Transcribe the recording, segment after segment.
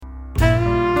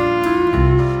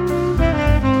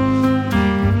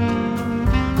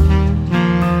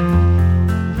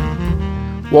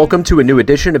Welcome to a new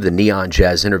edition of the Neon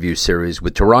Jazz interview series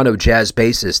with Toronto jazz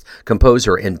bassist,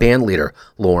 composer, and bandleader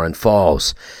Lauren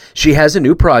Falls. She has a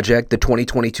new project, the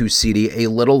 2022 CD A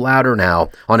Little Louder Now,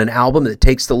 on an album that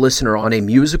takes the listener on a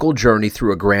musical journey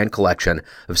through a grand collection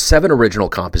of 7 original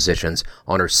compositions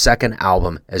on her second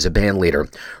album as a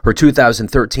bandleader. Her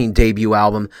 2013 debut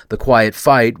album, The Quiet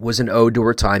Fight, was an ode to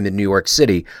her time in New York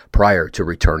City prior to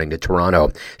returning to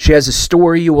Toronto. She has a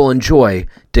story you will enjoy.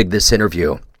 Dig this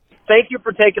interview. Thank you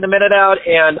for taking a minute out,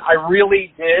 and I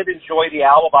really did enjoy the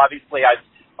album. Obviously, I've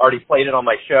already played it on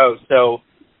my show. So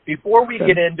before we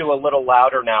get into A Little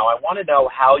Louder Now, I want to know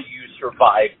how you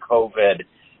survived COVID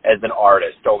as an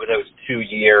artist over those 2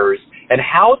 years, and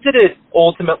how did it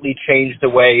ultimately change the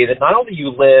way that not only you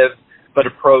live, but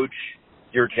approach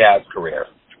your jazz career?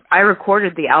 I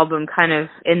recorded the album kind of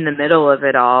in the middle of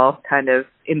it all, kind of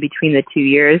in between the 2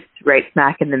 years, right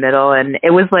smack in the middle, and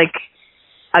it was like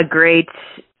a great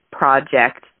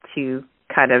project to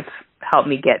kind of help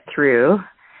me get through.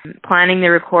 Planning the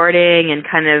recording and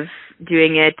kind of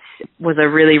doing it was a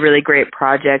really, really great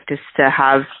project, just to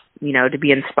have, to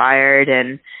be inspired.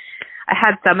 And I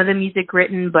had some of the music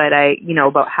written, but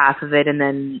about half of it, and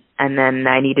then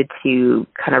I needed to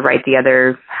kind of write the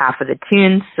other half of the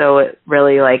tunes. So it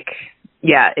really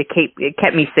it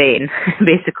kept me sane,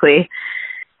 basically.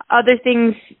 Other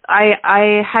things,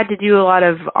 I had to do a lot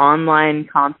of online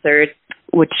concerts,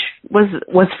 which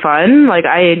was fun. Like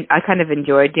I kind of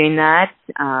enjoyed doing that.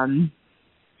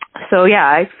 So yeah,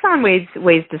 I found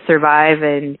ways to survive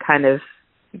and kind of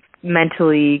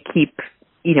mentally keep,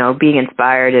 being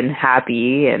inspired and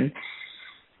happy. And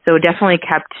so definitely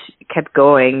kept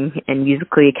going, and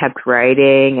musically kept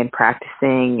writing and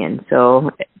practicing. And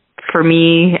so for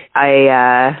me,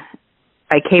 I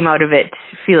came out of it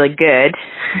feeling good.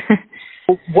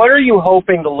 What are you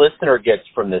hoping the listener gets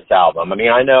from this album? I mean,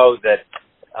 I know that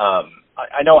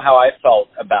I know how I felt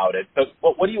about it, but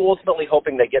what are you ultimately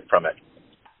hoping they get from it?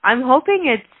 I'm hoping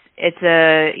it's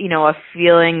a a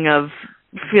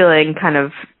feeling kind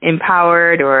of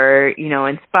empowered or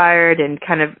inspired and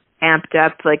kind of amped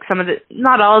up. Like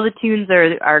not all the tunes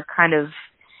are kind of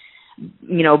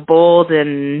bold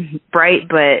and bright,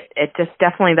 but it just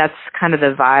definitely, that's kind of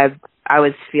the vibe I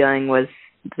was feeling, was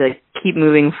the keep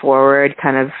moving forward,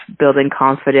 kind of building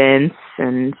confidence.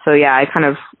 And so, yeah, I kind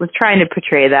of was trying to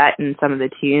portray that in some of the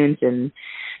tunes, and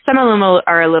some of them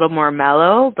are a little more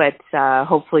mellow, but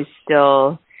hopefully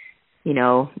still,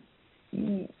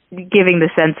 giving the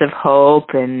sense of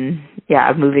hope and,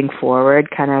 moving forward,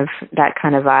 kind of that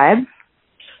kind of vibe.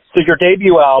 So your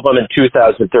debut album in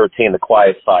 2013, The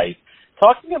Quiet Fight,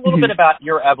 talk to me a little bit about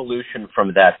your evolution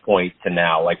from that point to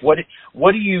now. Like, what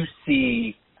do you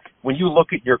see when you look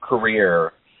at your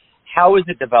career? How has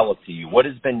it developed to you? What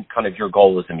has been kind of your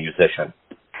goal as a musician?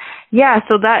 Yeah,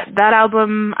 so that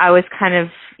album, I was kind of,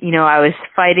 I was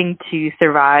fighting to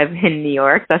survive in New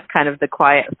York. That's kind of The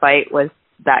Quiet Fight,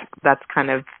 that's kind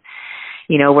of,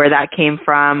 where that came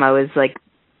from. I was like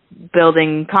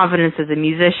building confidence as a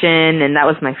musician, and that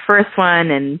was my first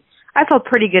one, and I felt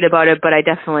pretty good about it, but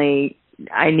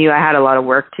I knew I had a lot of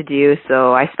work to do.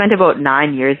 So I spent about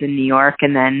 9 years in New York,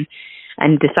 and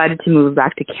decided to move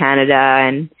back to Canada.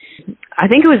 And I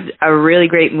think it was a really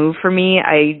great move for me.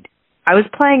 I was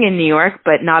playing in New York,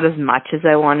 but not as much as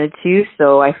I wanted to.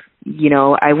 So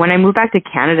when I moved back to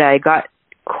Canada, I got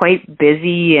quite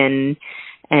busy and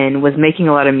was making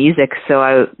a lot of music. So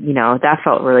that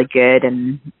felt really good.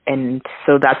 And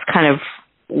so that's kind of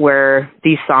where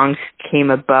these songs came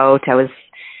about. I was,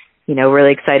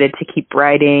 really excited to keep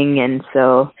writing. And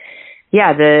so,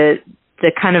 yeah, the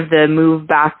kind of the move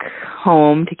back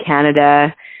home to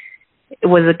Canada, it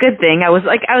was a good thing. I was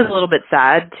a little bit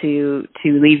sad to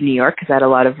leave New York, because I had a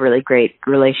lot of really great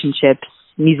relationships,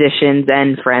 musicians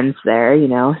and friends there,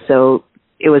 so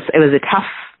it was a tough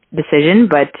decision,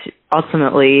 but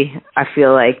ultimately I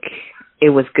feel like it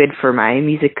was good for my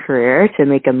music career to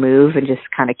make a move and just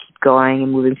kind of keep going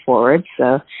and moving forward.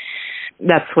 So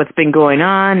that's what's been going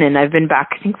on. And I've been back,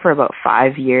 I think, for about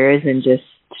 5 years, and just,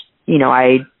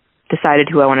 I decided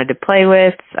who I wanted to play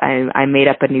with. I made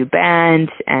up a new band,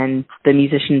 and the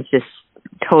musicians just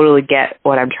totally get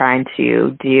what I'm trying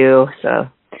to do. So,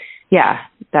 yeah,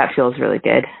 that feels really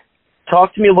good.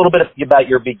 Talk to me a little bit about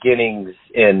your beginnings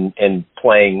in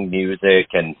playing music,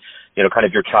 and kind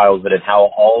of your childhood, and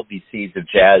how all of these seeds of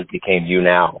jazz became you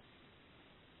now.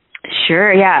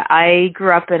 Sure, yeah. I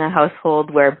grew up in a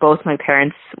household where both my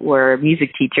parents were music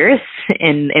teachers.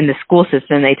 In the school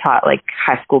system, they taught like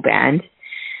high school band,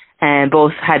 and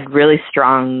both had really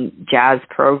strong jazz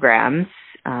programs,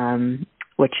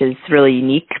 which is really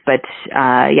unique. But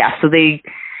so they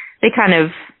kind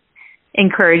of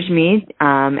encouraged me.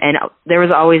 And there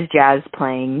was always jazz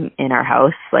playing in our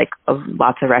house, like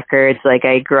lots of records. Like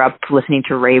I grew up listening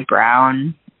to Ray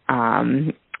Brown,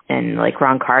 and like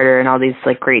Ron Carter and all these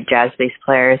like great jazz bass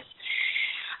players.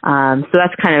 So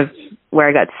that's kind of where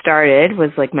I got started,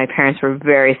 was like my parents were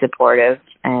very supportive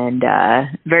and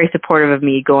very supportive of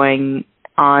me going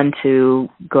to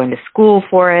school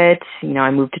for it. You know,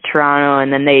 I moved to Toronto,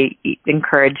 and then they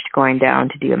encouraged going down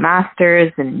to do a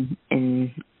master's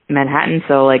in Manhattan.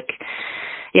 So like,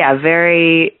 yeah,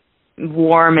 very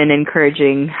warm and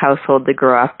encouraging household to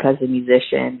grow up as a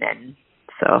musician. And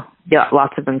so, yeah,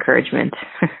 lots of encouragement.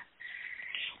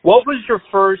 What was your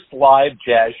first live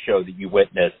jazz show that you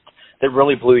witnessed that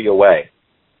really blew you away?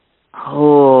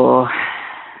 Oh,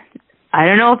 I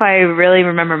don't know if I really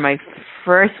remember my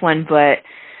first one, but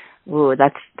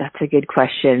that's a good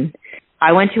question.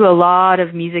 I went to a lot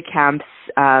of music camps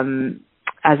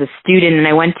as a student, and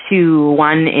I went to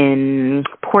one in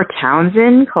Port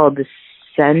Townsend called the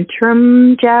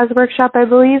Centrum Jazz Workshop, I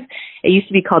believe. It used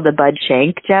to be called the Bud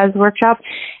Shank Jazz Workshop,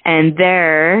 and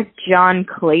there John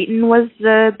Clayton was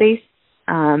the bass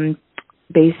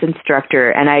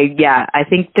instructor. And I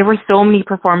think there were so many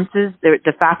performances.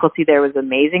 The faculty there was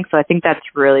amazing, so I think that's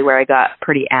really where I got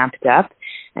pretty amped up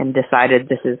and decided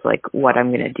this is like what I'm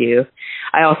going to do.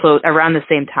 I also, around the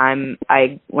same time,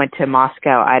 I went to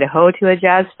Moscow, Idaho to a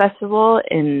jazz festival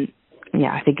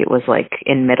I think it was like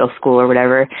in middle school or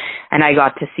whatever, and I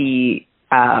got to see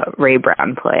Ray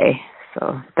Brown play.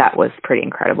 So that was pretty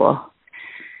incredible.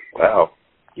 Wow.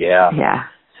 Yeah. Yeah.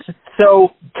 So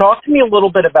talk to me a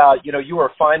little bit about, you were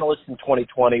a finalist in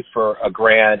 2020 for a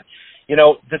grant.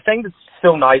 The thing that's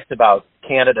so nice about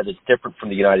Canada that's different from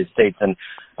the United States, and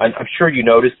I'm sure you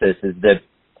noticed this, is that,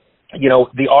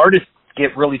 the artists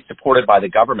get really supported by the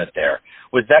government there.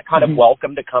 Was that kind of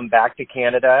welcome to come back to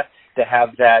Canada to have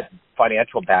that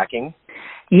financial backing?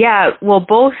 Yeah, well,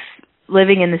 both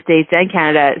living in the States and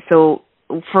Canada. So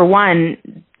for one,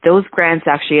 those grants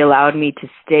actually allowed me to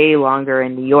stay longer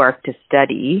in New York to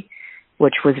study,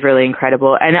 which was really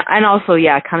incredible. And also,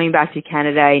 coming back to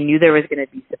Canada, I knew there was going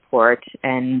to be support.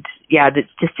 And it's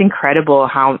just incredible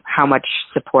how much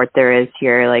support there is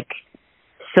here. Like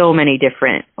so many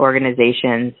different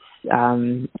organizations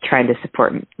trying to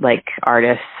support like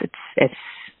artists.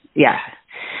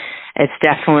 It's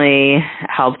definitely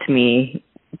helped me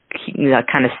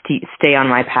kind of stay on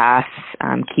my path,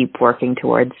 keep working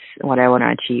towards what I want to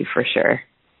achieve for sure.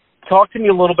 Talk to me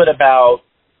a little bit about,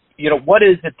 what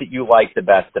is it that you like the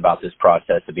best about this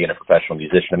process of being a professional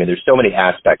musician? I mean, there's so many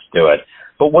aspects to it,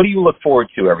 but what do you look forward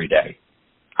to every day?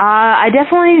 I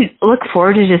definitely look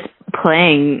forward to just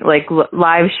playing like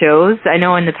live shows. I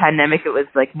know in the pandemic it was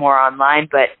like more online,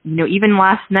 but even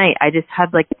last night I just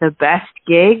had like the best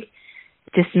gig.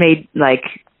 Just made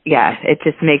it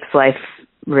just makes life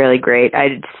really great.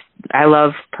 I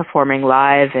love performing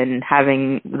live and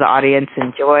having the audience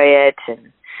enjoy it,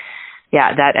 and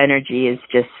that energy is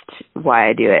just why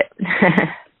I do it.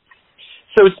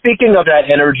 So speaking of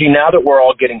that energy, now that we're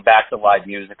all getting back to live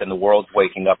music and the world's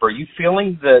waking up, are you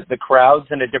feeling the crowds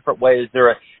in a different way? Is there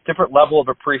a different level of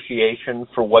appreciation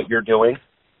for what you're doing?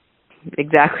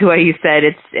 Exactly what you said.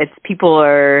 It's people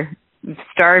are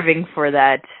starving for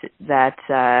that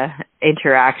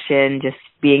interaction, just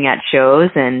being at shows,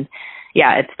 and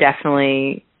it's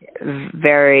definitely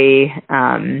very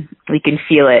we can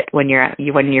feel it when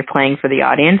you're playing for the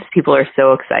audience. People are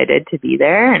so excited to be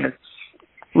there, and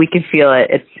we can feel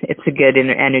it. It's a good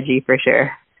energy for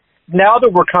sure. Now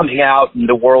that we're coming out and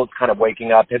the world's kind of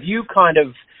waking up, have you kind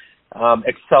of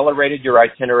accelerated your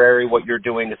itinerary, what you're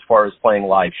doing as far as playing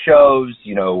live shows,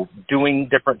 doing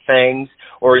different things,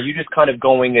 or are you just kind of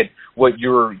going at what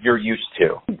you're used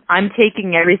to? I'm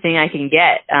taking everything I can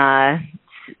get.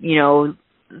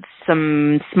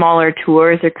 Some smaller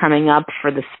tours are coming up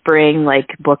for the spring, like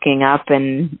booking up,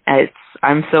 and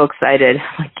I'm so excited.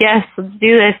 I'm like, yes, let's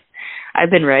do this. I've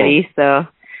been ready, so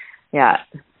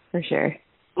for sure.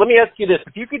 Let me ask you this.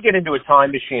 If you could get into a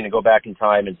time machine and go back in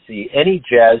time and see any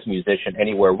jazz musician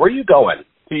anywhere, where are you going?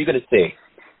 Who are you going to see?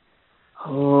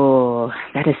 Oh,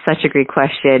 that is such a great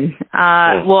question.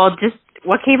 Well, just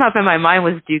what came up in my mind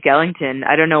was Duke Ellington.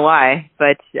 I don't know why,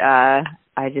 but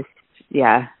I just,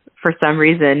 for some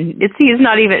reason, it's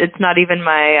not even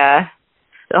my,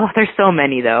 there's so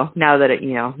many though, now that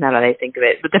I think of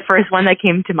it. But the first one that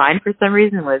came to mind for some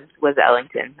reason was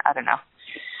Ellington. I don't know.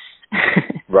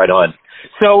 Right on.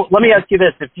 So let me ask you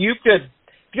this. If you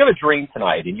have a dream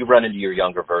tonight and you run into your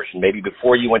younger version, maybe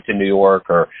before you went to New York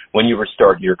or when you were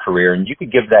starting your career, and you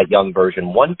could give that young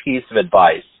version one piece of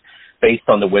advice based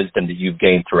on the wisdom that you've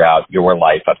gained throughout your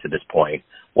life up to this point,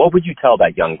 what would you tell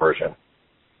that young version?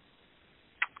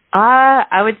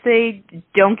 I would say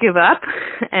don't give up,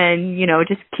 and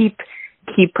just keep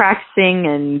practicing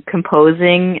and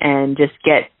composing, and just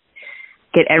get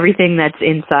everything that's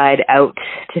inside out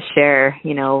to share,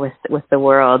 with the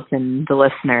world and the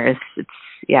listeners.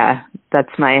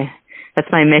 That's my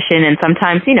mission. And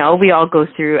sometimes, we all go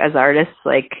through as artists,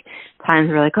 like times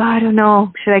we're like, oh, I don't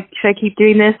know, should I keep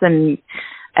doing this? And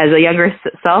as a younger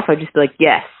self, I'd just be like,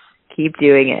 yes, keep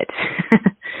doing it.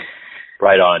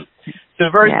 Right on. So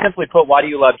very simply put, why do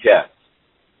you love jazz?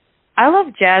 I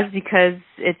love jazz because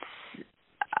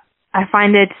I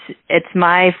find it's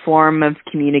my form of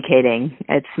communicating.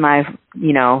 It's my,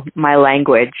 my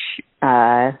language.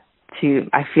 I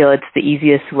feel it's the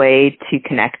easiest way to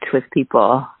connect with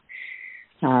people.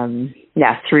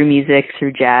 Through music,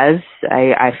 through jazz.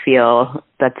 I feel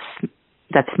that's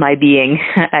my being.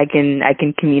 I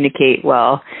can communicate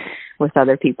well with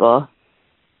other people.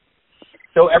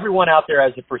 So everyone out there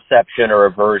has a perception or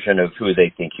a version of who they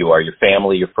think you are, your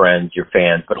family, your friends, your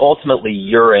fans, but ultimately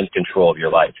you're in control of your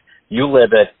life. You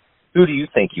live it. Who do you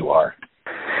think you are?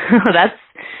 That's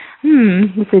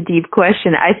a deep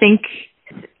question. I think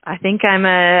I'm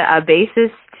a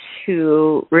bassist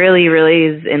who really, really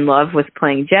is in love with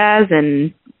playing jazz,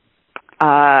 and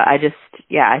I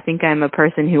think I'm a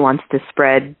person who wants to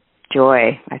spread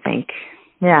joy, I think.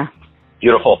 Yeah.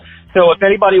 Beautiful. So if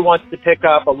anybody wants to pick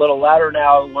up A Little Louder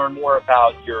Now, learn more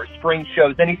about your spring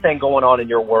shows, anything going on in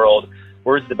your world,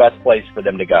 where's the best place for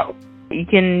them to go? I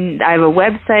have a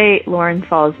website,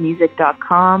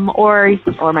 laurenfallsmusic.com, or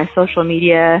my social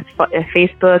media,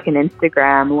 Facebook and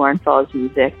Instagram, Lauren Falls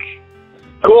Music.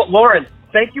 Cool. Lauren,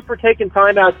 thank you for taking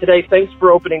time out today. Thanks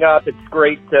for opening up. It's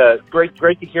great to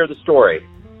hear the story.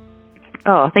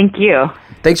 Oh, thank you.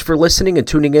 Thanks for listening and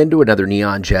tuning in to another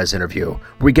Neon Jazz interview, where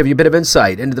we give you a bit of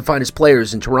insight into the finest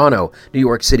players in Toronto, New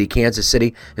York City, Kansas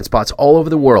City, and spots all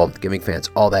over the world, giving fans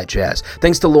all that jazz.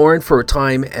 Thanks to Lauren for her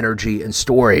time, energy, and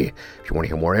story. If you want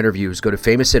to hear more interviews, go to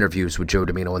Famous Interviews with Joe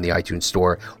Domino in the iTunes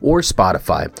Store or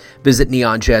Spotify. Visit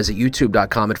Neon Jazz at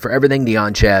youtube.com, and for everything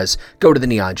Neon Jazz, go to the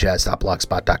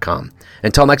neonjazz.blogspot.com.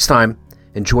 Until next time,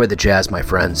 enjoy the jazz, my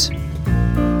friends.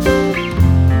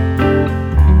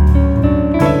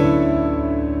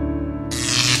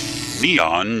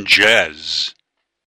 Neon Jazz.